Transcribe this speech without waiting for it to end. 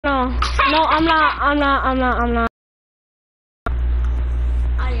No, I'm not.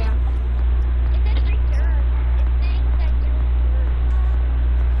 I am.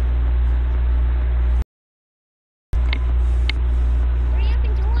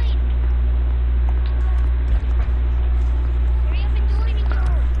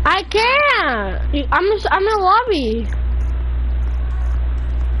 I can't. I'm in the lobby.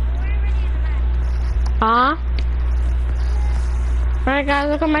 Huh? Alright guys,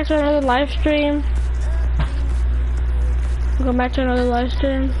 welcome back to another live stream. Welcome back to another live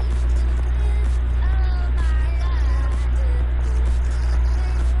stream.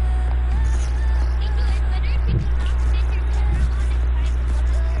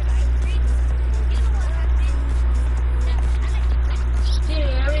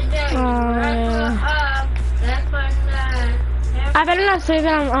 I better not say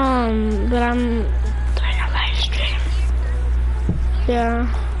that I'm doing a live stream. Yeah.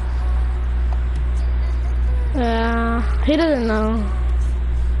 Yeah. He doesn't know.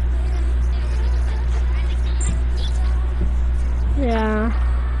 Yeah.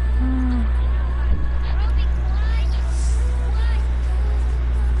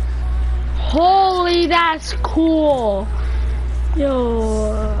 Holy, that's cool.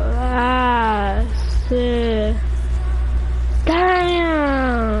 Yo, that's it.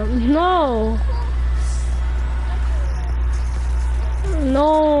 Damn, no.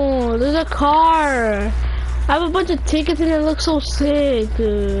 No, there's a car. I have a bunch of tickets and it looks so sick,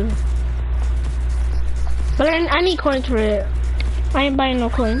 dude. But I need coins for it. I ain't buying no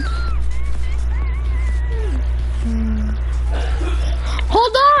coins.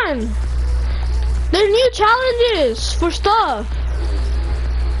 Hold on! There's new challenges for stuff.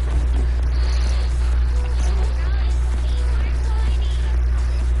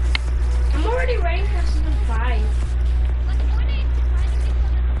 I'm already ready for season 5.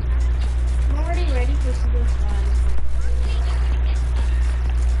 I'm already ready for season 5.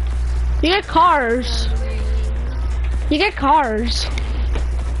 You get cars. You get cars.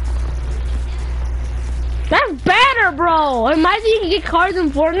 That's better, bro. Imagine you can get cars in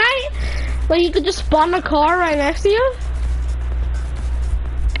Fortnite. Like you could just spawn a car right next to you.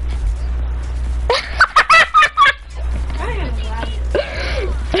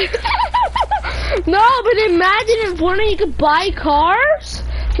 No, but imagine in Fortnite you could buy cars,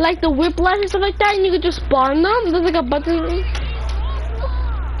 like the Whiplash and stuff like that, and you could just spawn them. There's like a button.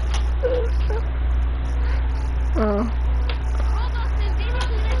 Oh.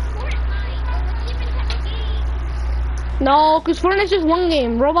 No, because Fortnite's just one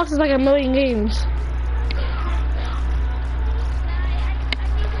game. Roblox is like a million games.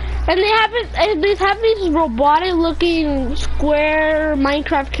 And they have these robotic looking square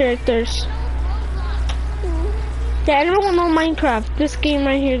Minecraft characters. Yeah, everyone will know Minecraft. This game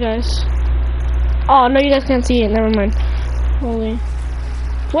right here, guys. Oh, no, you guys can't see it. Never mind. Holy.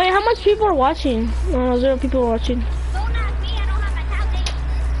 Wait, how much people are watching? Oh, 0 people are watching. Don't ask me, I don't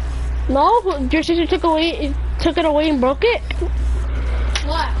have my No? Your sister took it away and broke it?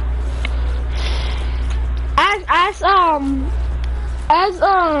 What? As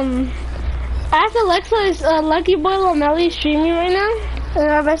Alexa is Lucky Boy Lamelli streaming right now,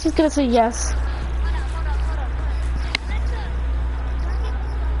 and I bet she's gonna say yes.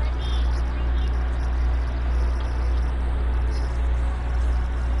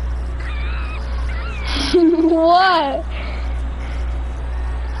 What?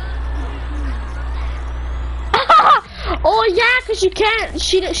 Oh yeah, cause she can't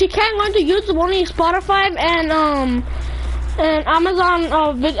go into YouTube, only Spotify and Amazon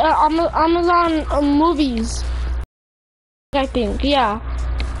Amazon movies. I think, yeah.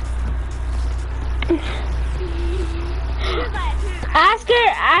 Ask her.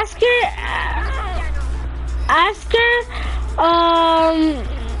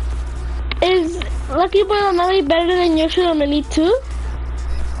 Is Lucky Boy Lamelli better than Yoshi Lamelli too?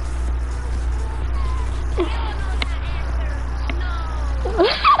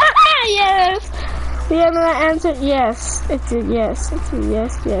 Yes. Yeah, no, I answered yes. It's a yes. It's a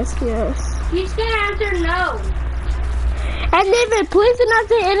yes, yes, yes. He's gonna answer no. And David, please do not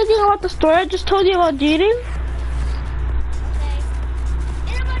say anything about the story I just told you about Jaden.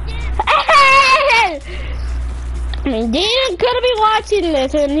 Hey! I mean, Jaden could be watching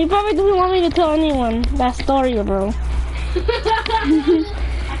this, and he probably doesn't want me to tell anyone that story, bro. After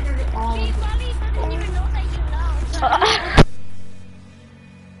all. He probably doesn't even know that you know.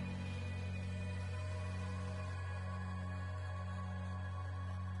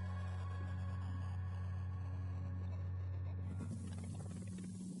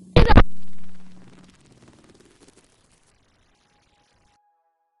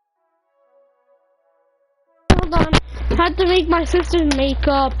 hold on. I had to make my sister's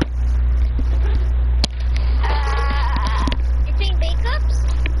makeup. You think makeups?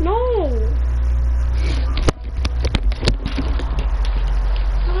 No.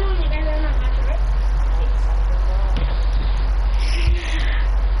 Come on, you guys are not happy, right?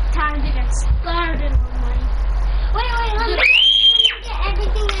 Time to get started on mine. Wait, let me get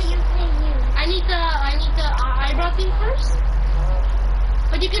everything that you can use. I need the eyebrow thing first.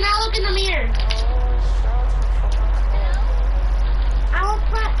 But you can now look in the mirror. I will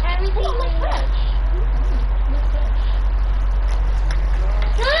put everything in Look there. fresh.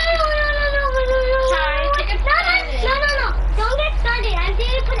 No. Sorry, take a started. No. Don't get started. I'm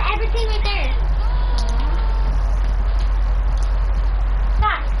going to put everything right there.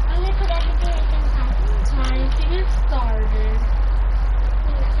 Fast. I'm going to put everything right there. Time to get started.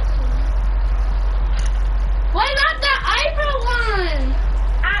 Why not the eyebrow one?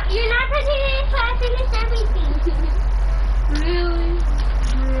 You're not touching it until I finish everything. Really?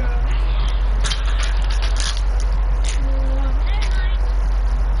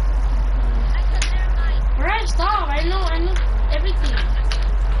 Alright, stop. I know everything.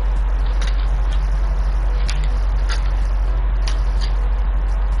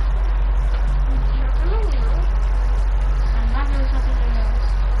 I'm not gonna touch anything else.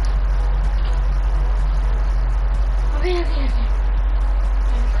 Okay.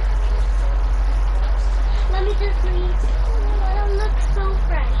 Let me just read. Oh, it looks so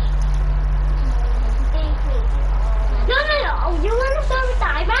fresh. Thank you. No. Oh, you want to start with the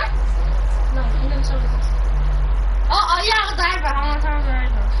eyebrow? No, I'm gonna start with this. Oh, yeah, with the eyebrow. I want to start with the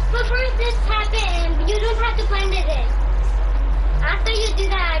eyebrow. But first, just tap it in. You don't have to blend it in. After you do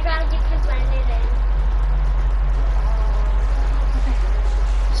the eyebrows, you can blend it in.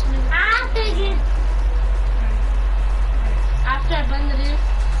 After you... After I blend it in.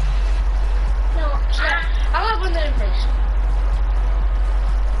 No, I want to blend it in first.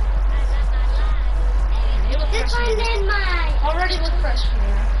 You look just fresh. blend in my... Already look fresh for me.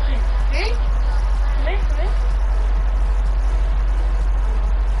 Okay? Okay.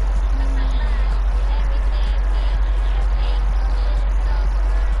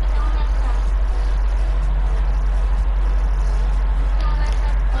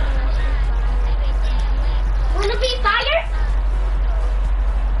 Wanna be fire?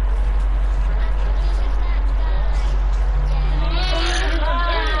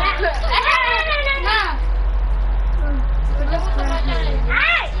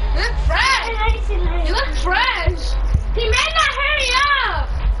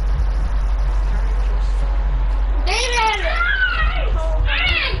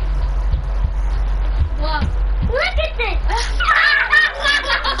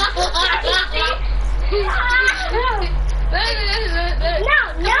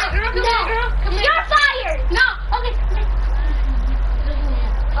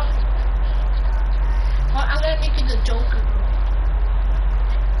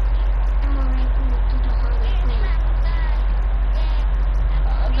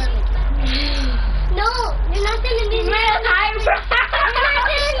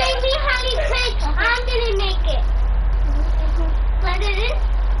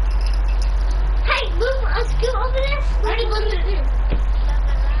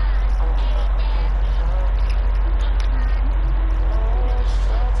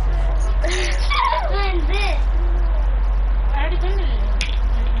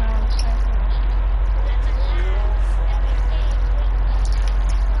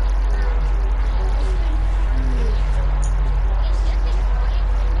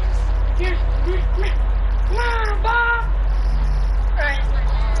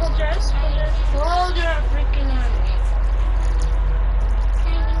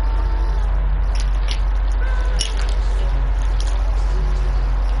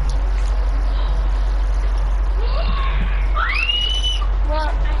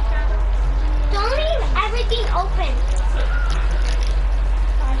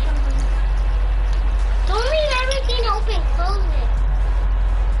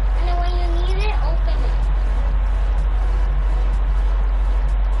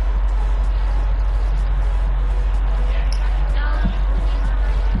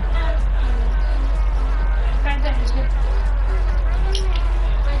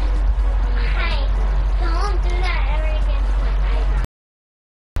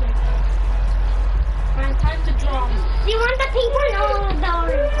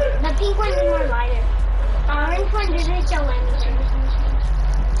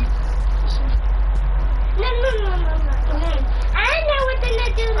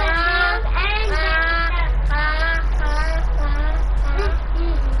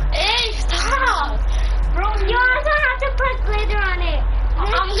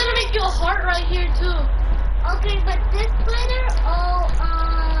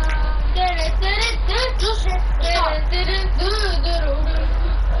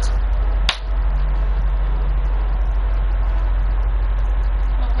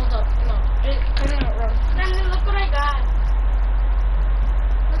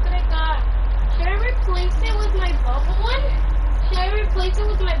 replace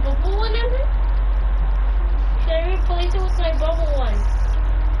it with my bubble one, Evan? Should I replace it with my bubble one?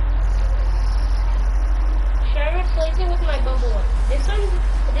 Should I replace it with my bubble one? This one,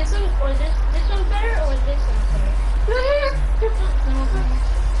 or this one better, or this one better?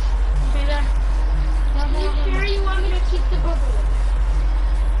 Are you sure you want me to keep the bubble one?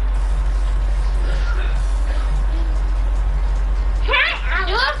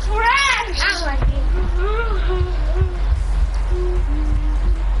 You look fresh! I like it.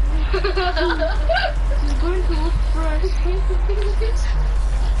 It's going to look fresh.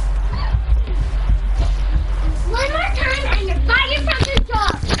 One more time and you're fired from the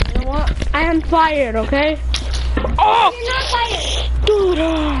job. You know what? I am fired, okay? Oh! You're not fired. Dude,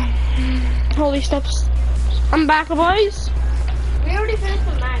 holy steps. I'm back, boys. We already finished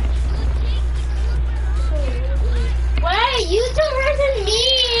the match. Wait, you two versus me!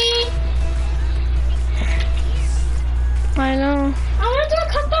 I know. I want to do a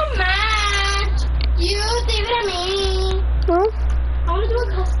custom match! You, David, and me. Huh? I want to do a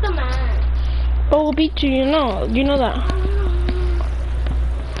custom match. Oh, we'll beat you, you know that.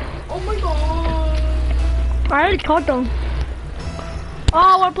 Oh my god. I already caught them.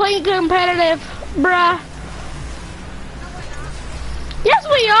 Oh, we're playing competitive, bruh. Yes,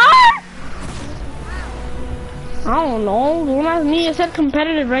 we are! I don't know. When I me, it said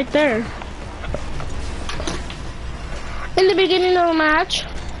competitive right there. In the beginning of the match.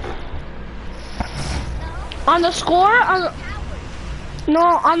 On the score, on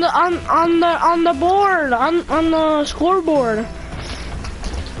the board, on the scoreboard.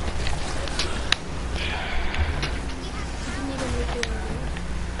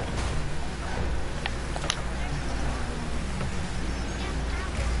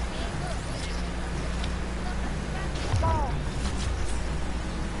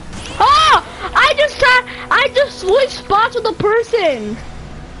 I just switched spots with a person.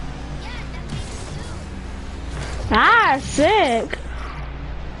 Ah, sick.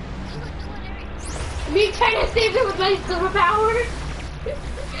 Me trying to save it with my superpower?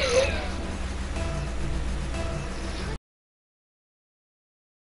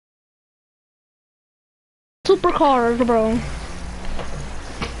 Supercars, bro.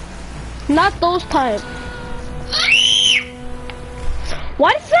 Not those type.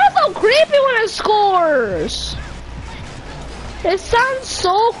 Why does it sound so creepy when it scores? It sounds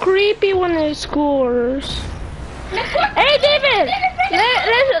so creepy when it scores. Hey David,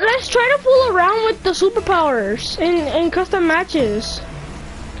 let's try to fool around with the superpowers in custom matches.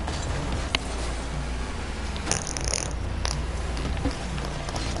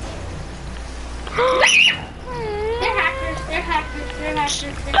 They're hackers, they're hackers, they're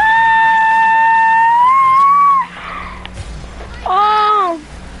hackers. Oh!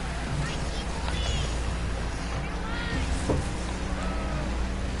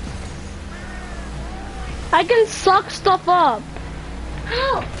 I can suck stuff up.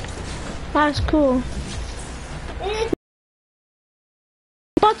 How? That's cool.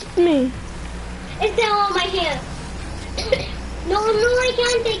 Touched me. It's still on my hand. No, I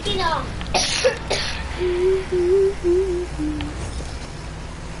can't take it off.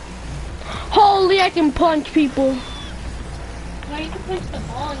 Holy, I can punch people. Why you can push the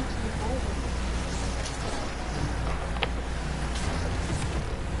ball into the goal?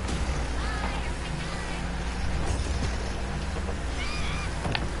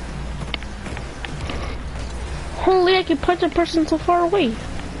 Holy, I can punch a person so far away.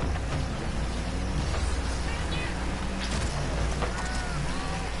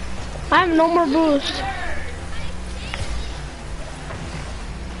 I have no more boost.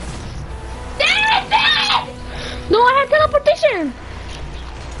 No, I have teleportation.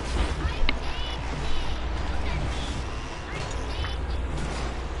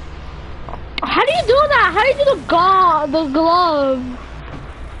 How do you do that? How do you do the glove?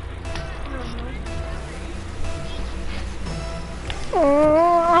 Oh,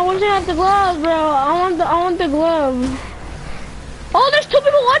 I wish I had the glove, bro. I want the glove. Oh, there's two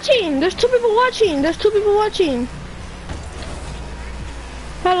people watching. There's two people watching. There's two people watching.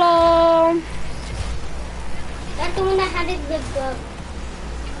 Hello. That's the one that had a good glove.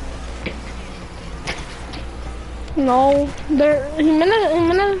 No, there.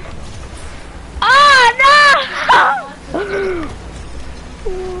 Jimena. Ah, no!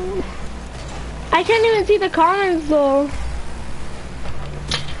 I can't even see the comments though.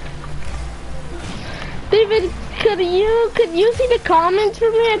 David, could you see the comments for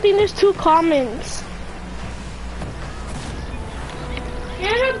me? I think there's 2 comments.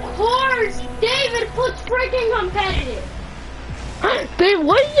 And of course, David puts freaking competitive. Dave,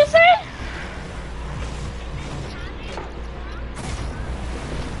 what did you say?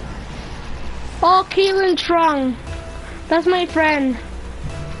 Oh, Keelan Trung. That's my friend.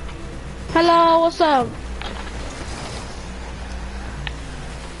 Hello, what's up?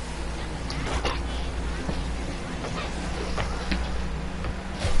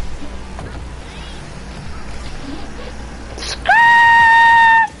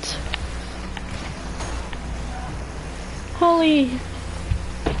 Skirt! Holy.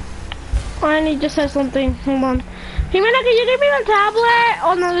 I need to say something. Hold on. Jimena, can you give me the tablet?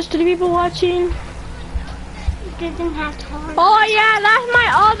 Oh no, there's 3 people watching. It doesn't have heart. Oh yeah, that's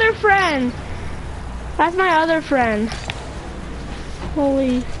my other friend. That's my other friend.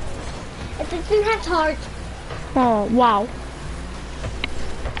 Holy. It doesn't have heart. Oh, wow.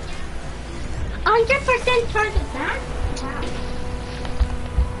 100% charge of that? Wow.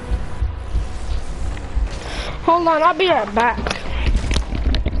 Hold on, I'll be right back.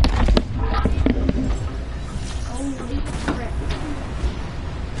 Holy crap.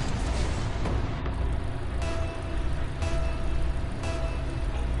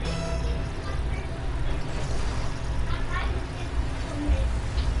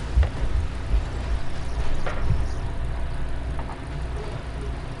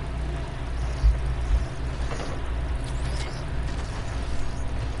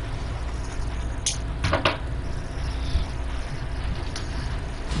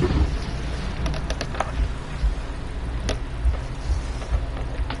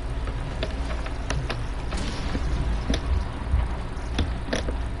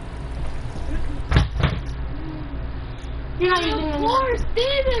 Of course,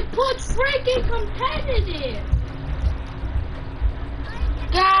 David put freaking competitive.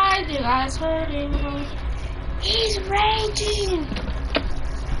 Guys, you guys heard him. He's raging.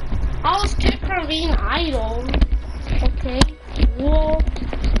 I was kicked from being idle. Okay. Whoa.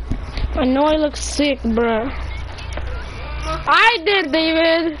 I know I look sick, bruh. I did,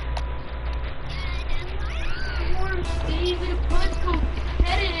 David. Of course, David puts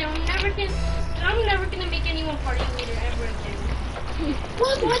competitive. I'm never gonna make anyone party leader ever again.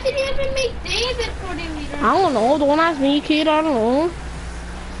 What? Why did you even make David party leader? I don't know. Don't ask me, kid. I don't know.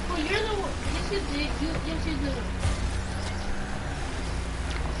 Well, you're the one. Yes, you did. Yes, you did.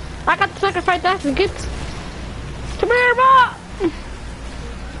 I got to sacrifice that for kids. Come here, boy.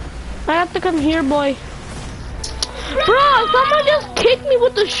 I have to come here, boy. Bro, someone just kicked me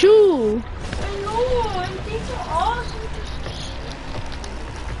with the shoe. I know. I think so awesome.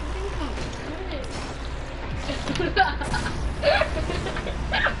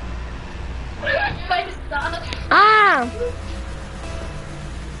 Ah.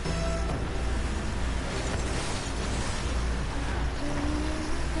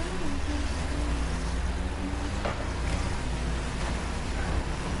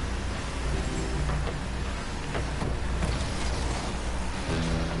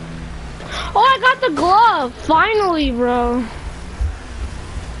 Oh, I got the glove. Finally, bro.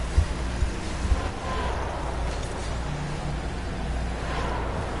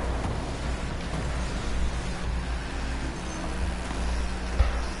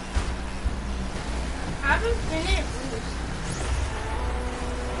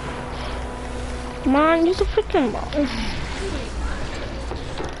 Come on, use a freaking ball.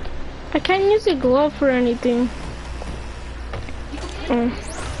 I can't use a glove for anything.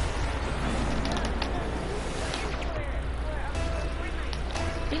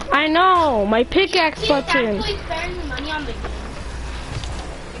 I know, my pickaxe button. Actually spend money on the game.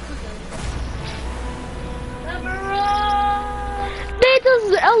 That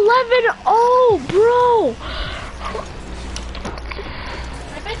is 11-0, bro.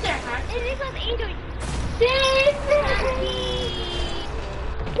 I bet they're hacked. This was Android.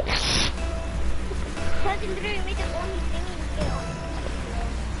 Cousin Drew made the only singing skill.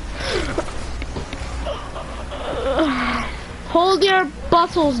 Hold your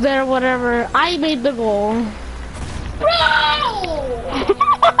bustles there, whatever. I made the goal. Bro!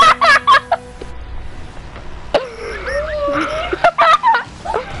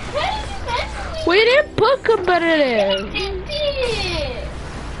 We didn't put competitive.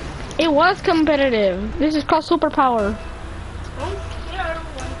 It was competitive. This is called superpower.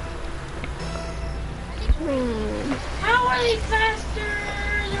 How are they faster?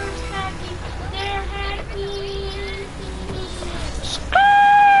 They're hacking. They're hacking.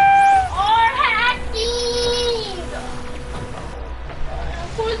 Or hacking.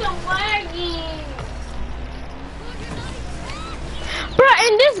 For the lagging. Bro,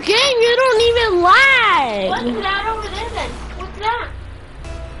 in this game you don't even lag. What's that over there then? What's that?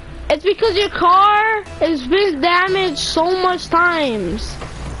 It's because your car has been damaged so much times.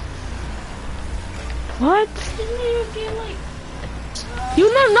 What? Didn't you get like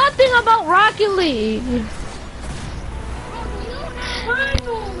You know nothing about Rocket League.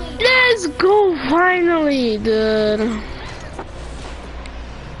 Finally! Let's go finally, dude.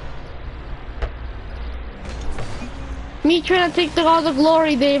 Me trying to take all the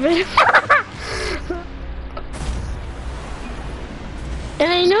glory, David.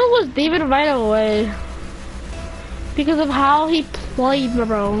 And I knew it was David right away. Because of how he played,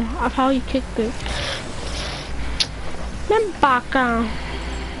 bro. Of how he kicked it. Ven pa' acá.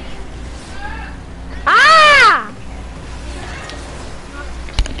 ¡Ah!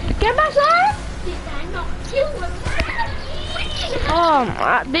 ¿Qué pasó?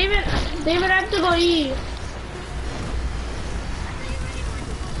 David, I have to go eat.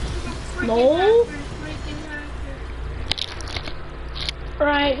 No?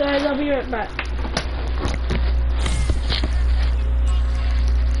 Alright guys, I'll be right back.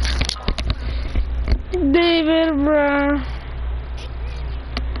 David, bruh.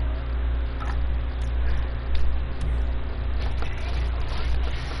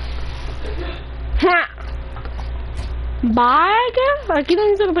 Bye, I guess? Like, you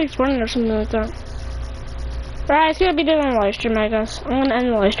don't need to like running or something like that. Alright, it's gonna be doing a live stream, I guess. I'm gonna end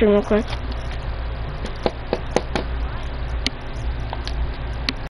the live stream real quick.